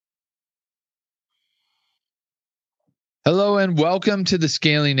Hello and welcome to the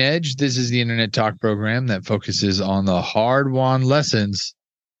Scaling Edge. This is the internet talk program that focuses on the hard-won lessons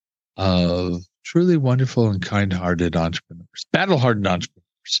of truly wonderful and kind-hearted entrepreneurs, battle-hardened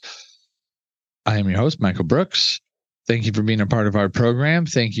entrepreneurs. I am your host, Michael Brooks. Thank you for being a part of our program.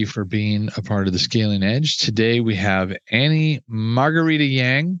 Thank you for being a part of the Scaling Edge. Today we have Annie Margarita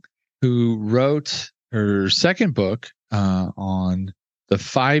Yang, who wrote her second book on the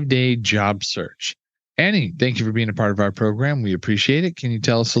 5-day job search. Annie, thank you for being a part of our program. We appreciate it. Can you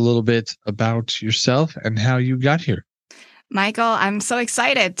tell us a little bit about yourself and how you got here? Michael, I'm so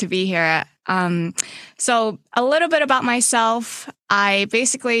excited to be here. So a little bit about myself. I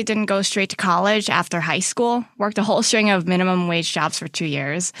basically didn't go straight to college after high school, worked a whole string of minimum wage jobs for 2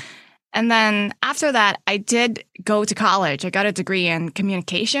 years. And then after that, I did go to college. I got a degree in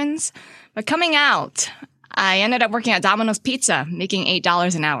communications, but coming out, I ended up working at Domino's Pizza, making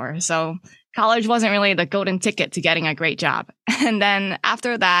 $8 an hour. So college wasn't really the golden ticket to getting a great job. And then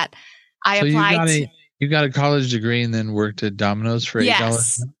after that, I applied. You got a college degree and then worked at Domino's for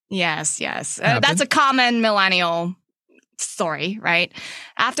 $8? Yes. That's a common millennial story, right?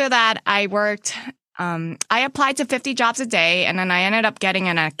 After that, I worked, I applied to 50 jobs a day, and then I ended up getting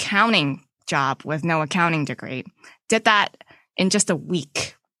an accounting job with no accounting degree. Did that in just a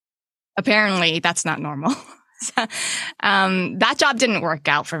week. Apparently, that's not normal. That job didn't work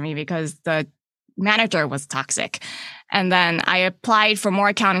out for me because the manager was toxic. And then I applied for more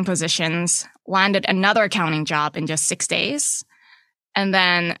accounting positions, landed another accounting job in just 6 days. And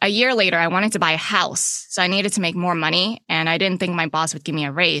then a year later, I wanted to buy a house. So I needed to make more money, and I didn't think my boss would give me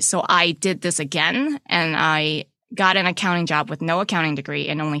a raise. So I did this again, and I got an accounting job with no accounting degree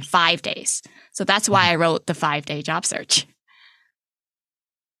in only 5 days. So that's why I wrote the 5-day job search.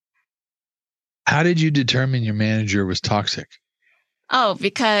 How did you determine your manager was toxic? Oh,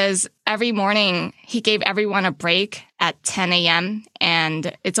 because every morning he gave everyone a break at 10 a.m.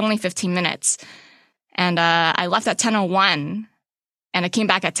 and it's only 15 minutes. And I left at 10:01 and I came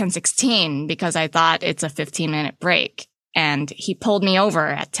back at 10:16 because I thought it's a 15-minute break. And he pulled me over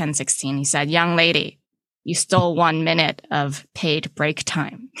at 10:16. He said, "Young lady, you stole 1 minute of paid break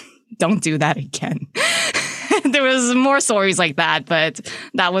time. Don't do that again." There was more stories like that, but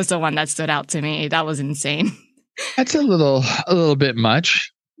that was the one that stood out to me. That was insane. That's a little bit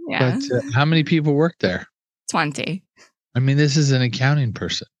much. Yeah. But how many people work there? 20. I mean, this is an accounting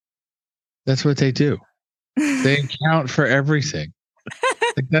person. That's what they do. They account for everything.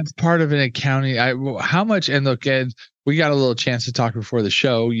 Like, that's part of an accounting. How much? And look, Ed, we got a little chance to talk before the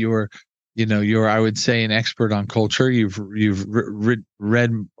show. You're, I would say, an expert on culture. You've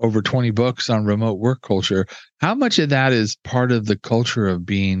read over 20 books on remote work culture. How much of that is part of the culture of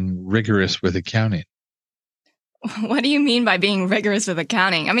being rigorous with accounting? What do you mean by being rigorous with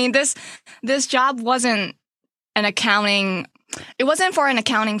accounting? I mean, this job wasn't an accounting. It wasn't for an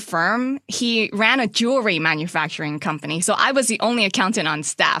accounting firm. He ran a jewelry manufacturing company. So I was the only accountant on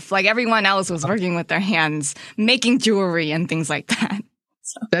staff. Like, everyone else was working with their hands, making jewelry and things like that.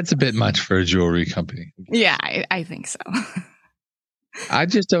 So that's a bit much for a jewelry company. Yeah, I think so. I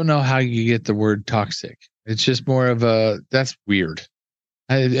just don't know how you get the word toxic. It's just more of that's weird.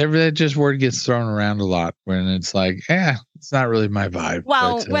 That just word gets thrown around a lot when it's like, it's not really my vibe.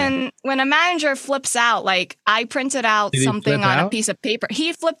 Well, but, when a manager flips out, like, I printed out something on a piece of paper.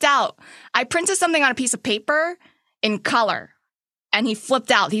 He flipped out. I printed something on a piece of paper in color. And he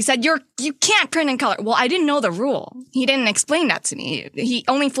flipped out. He said, you can't print in color. Well, I didn't know the rule. He didn't explain that to me. He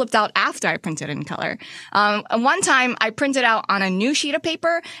only flipped out after I printed in color. One time I printed out on a new sheet of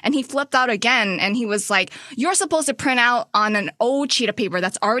paper and he flipped out again. And he was like, "You're supposed to print out on an old sheet of paper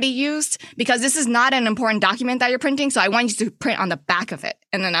that's already used because this is not an important document that you're printing. So I want you to print on the back of it."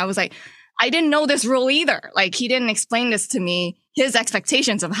 And then I was like, I didn't know this rule either. Like, he didn't explain this to me, his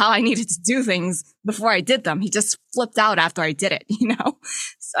expectations of how I needed to do things before I did them. He just flipped out after I did it,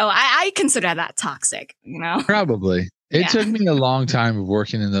 So I consider that toxic, Probably. It took me a long time of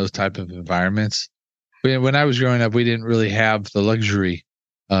working in those type of environments. When I was growing up, we didn't really have the luxury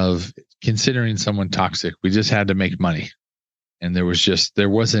of considering someone toxic. We just had to make money. And there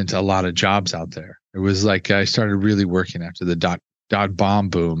wasn't a lot of jobs out there. It was like I started really working after the dot bomb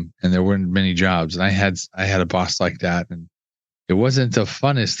boom, and there weren't many jobs. And I had a boss like that, and it wasn't the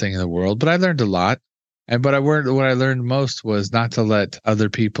funnest thing in the world, but I learned a lot. What I learned most was not to let other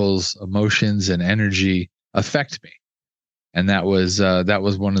people's emotions and energy affect me. And that was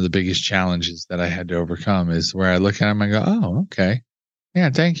one of the biggest challenges that I had to overcome, is where I look at them and go, "Oh, okay. Yeah,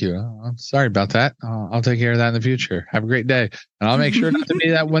 thank you. I'm sorry about that. I'll take care of that in the future. Have a great day." And I'll make sure not to be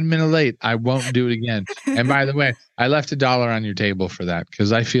that 1 minute late. I won't do it again. And by the way, I left $1 on your table for that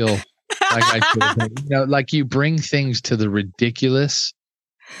because I feel Like I should have been, like you bring things to the ridiculous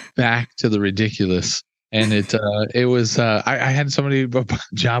back to the ridiculous. And it was, I had somebody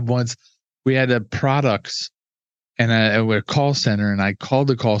job once. We had a products and a call center, and I called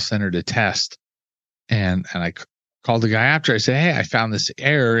the call center to test. And I called the guy after. I said, "Hey, I found this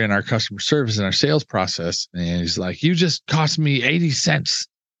error in our customer service and our sales process." And he's like, "You just cost me 80 cents.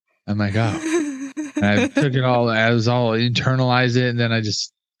 I'm like, "Oh." And I took it all, I was all internalized it. And then I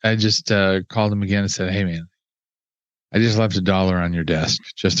just called him again and said, "Hey man, I just left $1 on your desk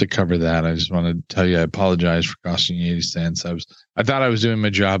just to cover that. I just want to tell you, I apologize for costing you 80 cents. I thought I was doing my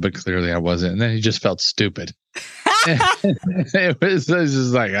job, but clearly I wasn't." And then he just felt stupid. it was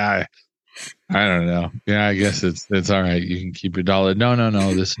just like, I don't know. Yeah, I guess it's all right. You can keep your $1.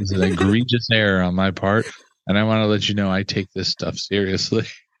 No. This is an egregious error on my part. And I want to let you know I take this stuff seriously.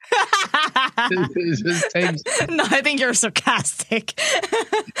 No, I think you're sarcastic.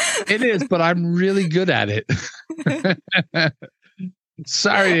 It is, but I'm really good at it.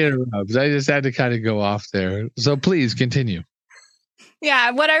 Sorry to interrupt. I just had to kind of go off there. So please continue.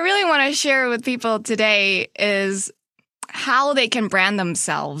 Yeah, what I really want to share with people today is how they can brand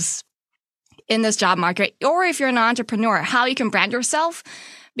themselves in this job market, or if you're an entrepreneur, how you can brand yourself.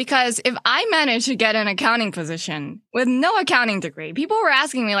 Because if I managed to get an accounting position with no accounting degree, people were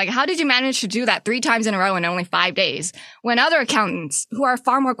asking me, like, how did you manage to do that 3 times in a row in only 5 days? When other accountants who are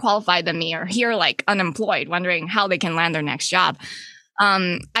far more qualified than me are here, like, unemployed, wondering how they can land their next job.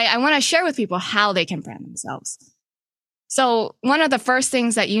 I want to share with people how they can brand themselves. So one of the first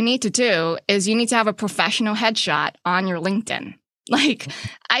things that you need to do is you need to have a professional headshot on your LinkedIn. Like,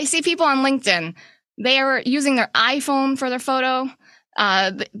 I see people on LinkedIn, they are using their iPhone for their photo.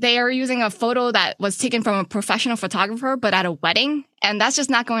 They are using a photo that was taken from a professional photographer, but at a wedding, and that's just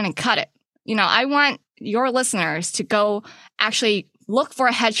not going to cut it. I want your listeners to go actually look for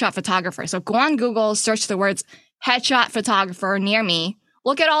a headshot photographer. So go on Google, search the words headshot photographer near me,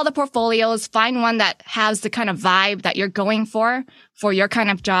 look at all the portfolios, find one that has the kind of vibe that you're going for your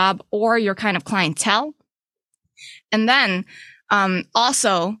kind of job or your kind of clientele. And then,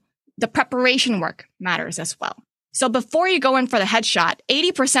 also the preparation work matters as well. So before you go in for the headshot,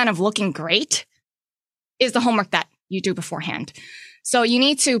 80% of looking great is the homework that you do beforehand. So you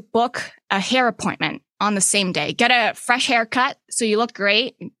need to book a hair appointment on the same day. Get a fresh haircut so you look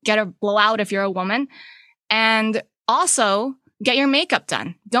great. Get a blowout if you're a woman. And also get your makeup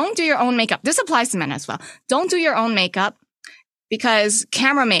done. Don't do your own makeup. This applies to men as well. Don't do your own makeup because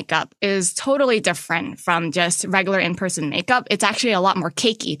camera makeup is totally different from just regular in-person makeup. It's actually a lot more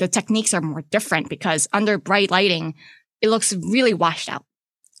cakey. The techniques are more different because under bright lighting, it looks really washed out.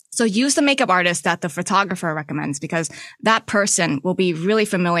 So use the makeup artist that the photographer recommends because that person will be really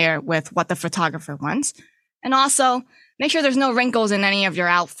familiar with what the photographer wants. And also make sure there's no wrinkles in any of your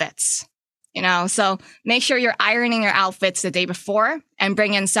outfits. So make sure you're ironing your outfits the day before and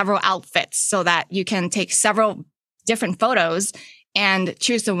bring in several outfits so that you can take several different photos and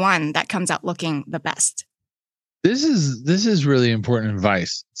choose the one that comes out looking the best. This is really important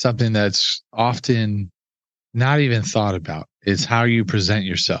advice. Something that's often not even thought about is how you present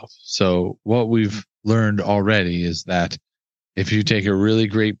yourself. So what we've learned already is that if you take a really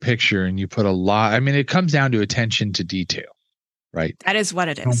great picture and you put it comes down to attention to detail, right? That is what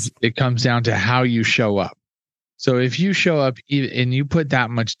it is. It comes down to how you show up. So if you show up and you put that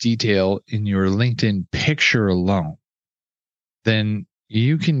much detail in your LinkedIn picture alone, then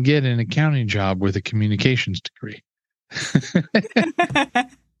you can get an accounting job with a communications degree.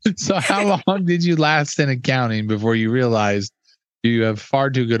 So how long did you last in accounting before you realized you have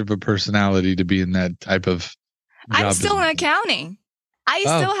far too good of a personality to be in that type of job? I'm still in accounting.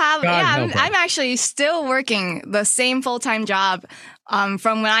 I'm actually still working the same full-time job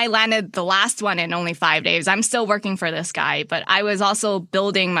from when I landed the last one in only 5 days. I'm still working for this guy, but I was also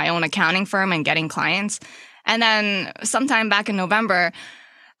building my own accounting firm and getting clients. And then sometime back in November,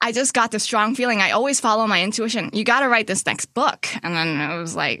 I just got this strong feeling. I always follow my intuition. You got to write this next book. And then I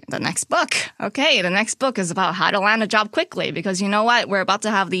was like, the next book? Okay, the next book is about how to land a job quickly because you know what? We're about to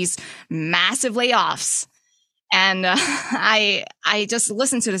have these massive layoffs. And I just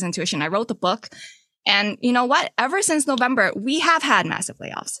listened to this intuition. I wrote the book. And you know what? Ever since November, we have had massive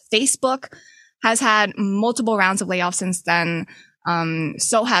layoffs. Facebook has had multiple rounds of layoffs since then.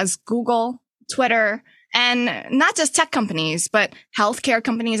 So has Google, Twitter, and not just tech companies, but healthcare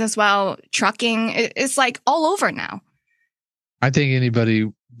companies as well, trucking. It's like all over now. I think anybody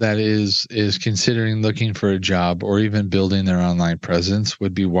that is considering looking for a job or even building their online presence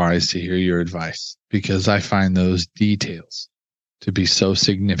would be wise to hear your advice because I find those details to be so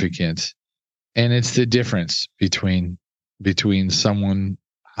significant. And it's the difference between someone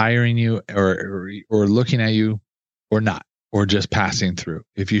hiring you or looking at you or not, or just passing through.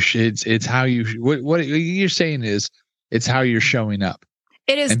 If you it's how you what you're saying is it's how you're showing up.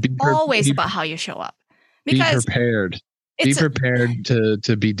 It is always about how you show up. Because be prepared. Be prepared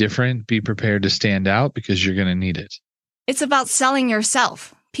to be different. Be prepared to stand out because you're going to need it. It's about selling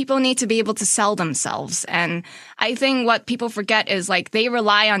yourself. People need to be able to sell themselves. And I think what people forget is like they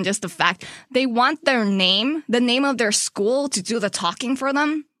rely on just the fact they want their name, the name of their school to do the talking for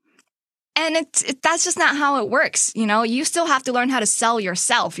them. And that's just not how it works. You know, you still have to learn how to sell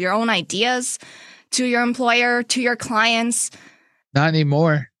yourself, your own ideas to your employer, to your clients. Not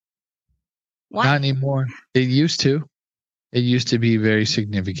anymore. What? Not anymore. It used to. It used to be very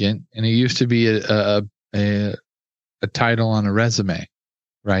significant, and it used to be a title on a resume,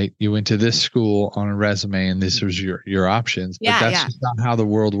 right? You went to this school on a resume, and this was your options. But that's just not how the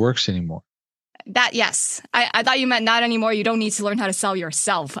world works anymore. Yes. I thought you meant not anymore. You don't need to learn how to sell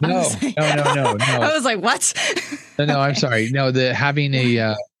yourself. No. I was like, what? No, I'm sorry. No, having a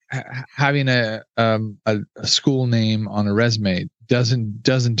school name on a resume doesn't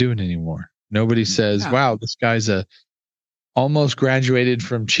do it anymore. Nobody says, wow, this guy's almost graduated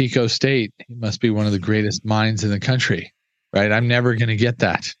from Chico State. He must be one of the greatest minds in the country, right? I'm never going to get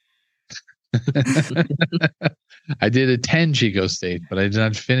that. I did attend Chico State, but I did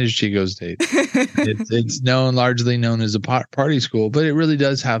not finish Chico State. It's largely known as a party school, but it really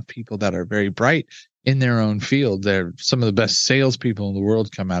does have people that are very bright in their own field. They're some of the best salespeople in the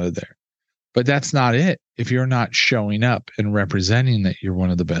world come out of there. But that's not it. If you're not showing up and representing that you're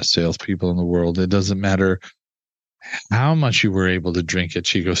one of the best salespeople in the world, it doesn't matter how much you were able to drink at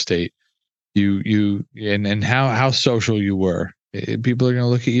Chico State, and how social you were. People are going to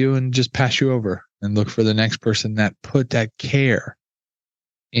look at you and just pass you over and look for the next person that put that care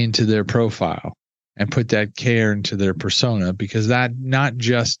into their profile and put that care into their persona, because that not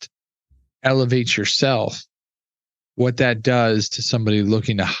just elevates yourself. What that does to somebody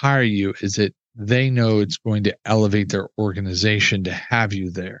looking to hire you is they know it's going to elevate their organization to have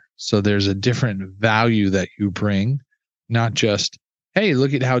you there. So there's a different value that you bring, not just, hey,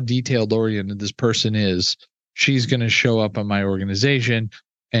 look at how detailed oriented this person is. She's going to show up on my organization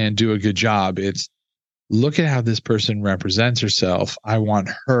and do a good job. It's look at how this person represents herself. I want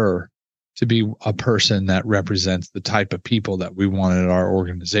her to be a person that represents the type of people that we want in our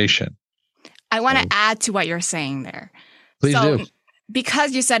organization. I want to add to what you're saying there. Please do.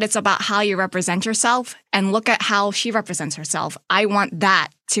 Because you said it's about how you represent yourself and look at how she represents herself, I want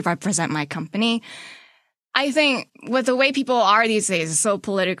that to represent my company. I think with the way people are these days, it's so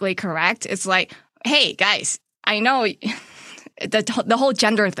politically correct. It's like, hey, guys, I know the whole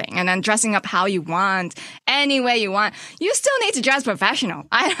gender thing and then dressing up how you want, any way you want. You still need to dress professional.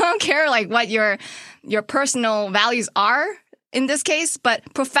 I don't care like what your personal values are in this case, but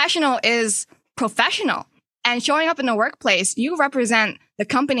professional is professional. And showing up in the workplace, you represent the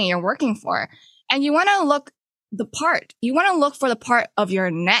company you're working for. And you want to look the part. You want to look for the part of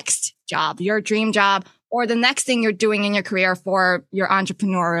your next job, your dream job, or the next thing you're doing in your career for your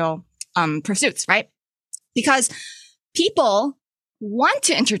entrepreneurial pursuits, right? Because people want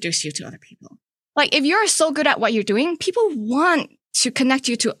to introduce you to other people. Like if you're so good at what you're doing, people want to connect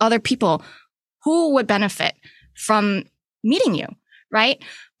you to other people who would benefit from meeting you, right?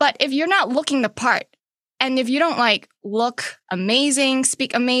 But if you're not looking the part, and if you don't like look amazing,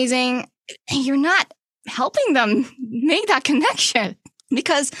 speak amazing, you're not helping them make that connection.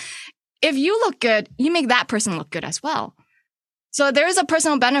 Because if you look good, you make that person look good as well. So there is a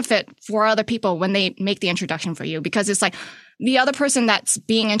personal benefit for other people when they make the introduction for you, because it's like the other person that's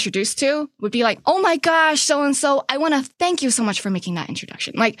being introduced to would be like, oh my gosh, so-and-so, I want to thank you so much for making that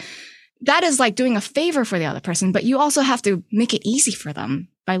introduction. Like that is like doing a favor for the other person, but you also have to make it easy for them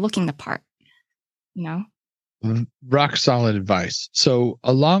by looking the part, you know? Rock solid advice. So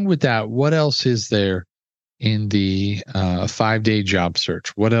along with that, what else is there in the 5-day job search?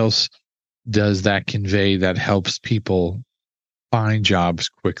 What else does that convey that helps people find jobs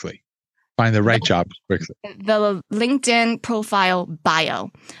quickly, find the right jobs quickly? The LinkedIn profile bio.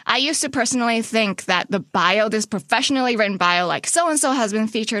 I used to personally think that the bio, this professionally written bio, like so-and-so has been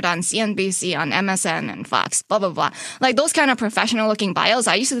featured on CNBC, on MSN and Fox, blah, blah, blah. Like those kind of professional looking bios,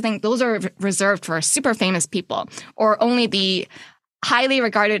 I used to think those are reserved for super famous people or only the highly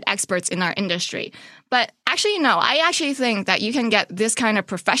regarded experts in our industry. But actually, no, I actually think that you can get this kind of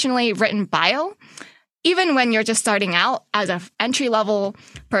professionally written bio even when you're just starting out as an entry-level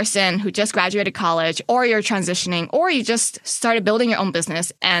person who just graduated college, or you're transitioning, or you just started building your own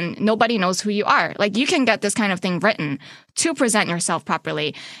business and nobody knows who you are, like you can get this kind of thing written to present yourself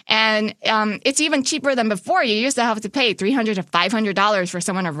properly. And it's even cheaper than before. You used to have to pay $300 to $500 for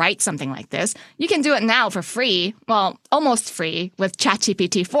someone to write something like this. You can do it now for free, well, almost free with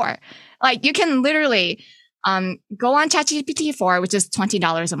ChatGPT 4. Like you can literally go on ChatGPT 4, which is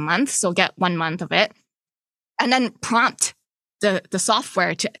 $20 a month, so get 1 month of it. And then prompt the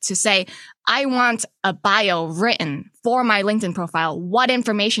software to say, I want a bio written for my LinkedIn profile. What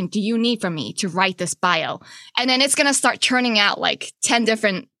information do you need from me to write this bio? And then it's going to start churning out like 10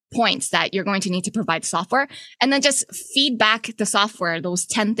 different points that you're going to need to provide software. And then just feed back the software those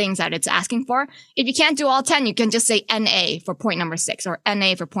 10 things that it's asking for. If you can't do all 10, you can just say NA for point number 6 or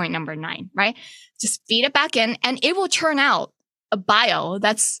NA for point number 9, right? Just feed it back in and it will churn out a bio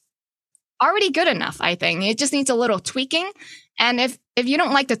that's already good enough, I think. It just needs a little tweaking. And if you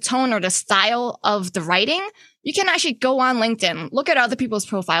don't like the tone or the style of the writing, you can actually go on LinkedIn, look at other people's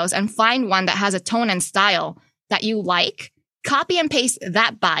profiles and find one that has a tone and style that you like. Copy and paste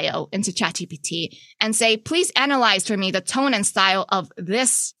that bio into ChatGPT and say, please analyze for me the tone and style of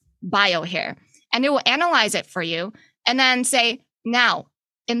this bio here. And it will analyze it for you and then say, now,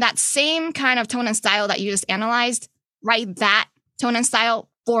 in that same kind of tone and style that you just analyzed, write that tone and style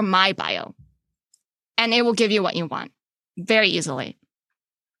for my bio. And it will give you what you want very easily.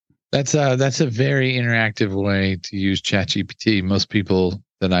 That's a very interactive way to use ChatGPT. Most people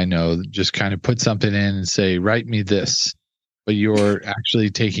that I know just kind of put something in and say, write me this. But you're actually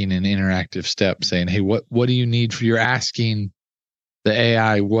taking an interactive step saying, hey, what do you need you're asking the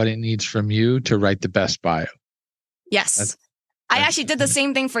AI what it needs from you to write the best bio. Yes. I actually did the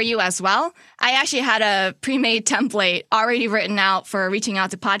same thing for you as well. I actually had a pre-made template already written out for reaching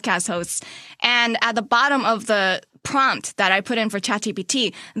out to podcast hosts. And at the bottom of the prompt that I put in for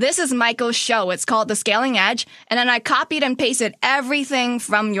ChatGPT, this is Michael's show. It's called The Scaling Edge. And then I copied and pasted everything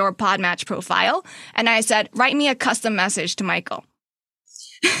from your Podmatch profile. And I said, write me a custom message to Michael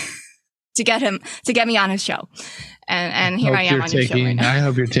to get me on his show. And here I am on your show right now. I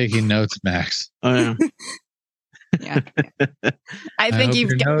hope you're taking notes, Max. Oh, yeah. Yeah. I think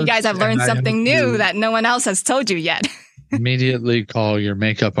you guys have learned something new that no one else has told you yet. Immediately call your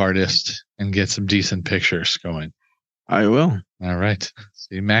makeup artist and get some decent pictures going. I will. All right.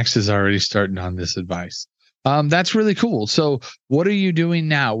 See, Max is already starting on this advice. That's really cool. So what are you doing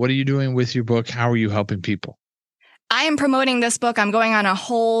now? What are you doing with your book? How are you helping people? I am promoting this book. I'm going on a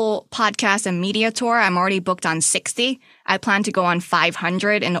whole podcast and media tour. I'm already booked on 60. I plan to go on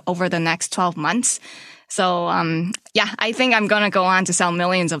 500 over the next 12 months. So, I think I'm going to go on to sell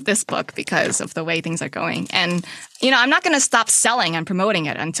millions of this book because of the way things are going. And, I'm not going to stop selling and promoting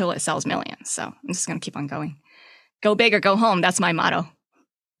it until it sells millions. So I'm just going to keep on going. Go big or go home. That's my motto.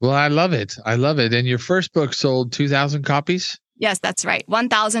 Well, I love it. And your first book sold 2,000 copies? Yes, that's right.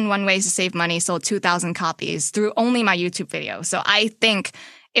 1,001 Ways to Save Money sold 2,000 copies through only my YouTube video. So I think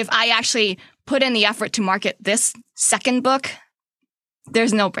if I actually put in the effort to market this second book,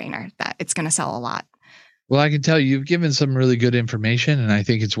 there's no brainer that it's going to sell a lot. Well, I can tell you've given some really good information, and I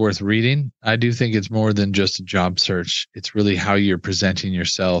think it's worth reading. I do think it's more than just a job search. It's really how you're presenting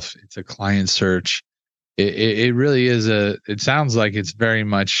yourself. It's a client search. It really is it sounds like it's very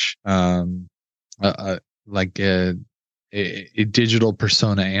much like a digital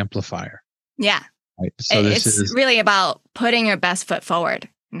persona amplifier. Yeah. Right? So it's really about putting your best foot forward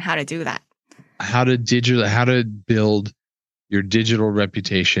and how to do that. How to build your digital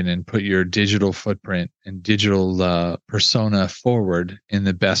reputation and put your digital footprint and digital persona forward in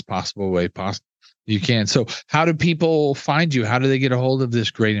the best possible way possible you can. So how do people find you? How do they get a hold of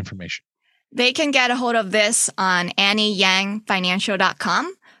this great information? They can get a hold of this on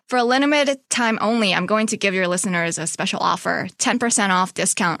AnnieYangFinancial.com. For a limited time only, I'm going to give your listeners a special offer, 10% off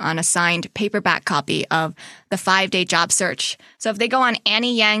discount on a signed paperback copy of The 5-Day Job Search. So if they go on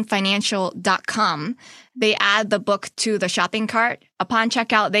AnnieYangFinancial.com, they add the book to the shopping cart. Upon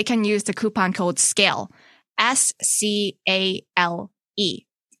checkout, they can use the coupon code SCALE, SCALE.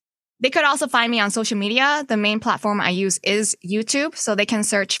 They could also find me on social media. The main platform I use is YouTube, so they can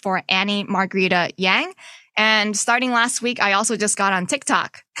search for Annie Margarita Yang. And starting last week, I also just got on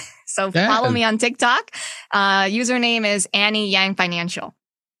TikTok. So follow me on TikTok. Username is Annie Yang Financial.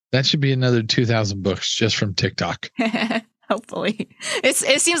 That should be another 2,000 books just from TikTok. Hopefully. It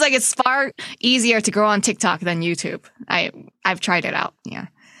seems like it's far easier to grow on TikTok than YouTube. I've tried it out. Yeah.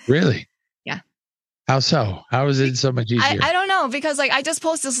 Really? Yeah. How so? How is it so much easier? I don't know. know, because like I just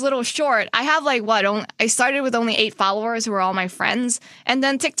post this little short. I have like I started with only 8 followers who are all my friends. And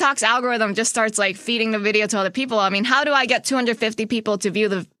then TikTok's algorithm just starts like feeding the video to other people. I mean, how do I get 250 people to view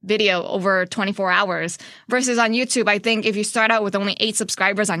the video over 24 hours versus on YouTube? I think if you start out with only 8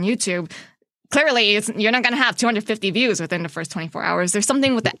 subscribers on YouTube, clearly you're not going to have 250 views within the first 24 hours. There's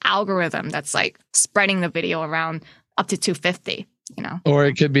something with the algorithm that's like spreading the video around up to 250, you know? Or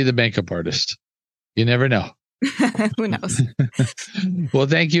it could be the makeup artist. You never know. Who knows? Well,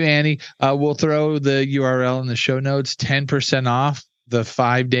 thank you, Annie. We'll throw the URL in the show notes. 10% off the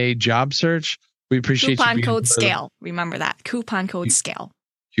 5-day job search. We appreciate coupon code SCALE. Remember that. Coupon code SCALE.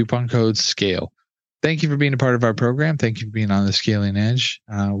 Coupon code SCALE. Thank you for being a part of our program. Thank you for being on the Scaling Edge.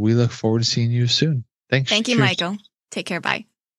 We look forward to seeing you soon. Thanks. Thank you, Michael. Take care. Bye.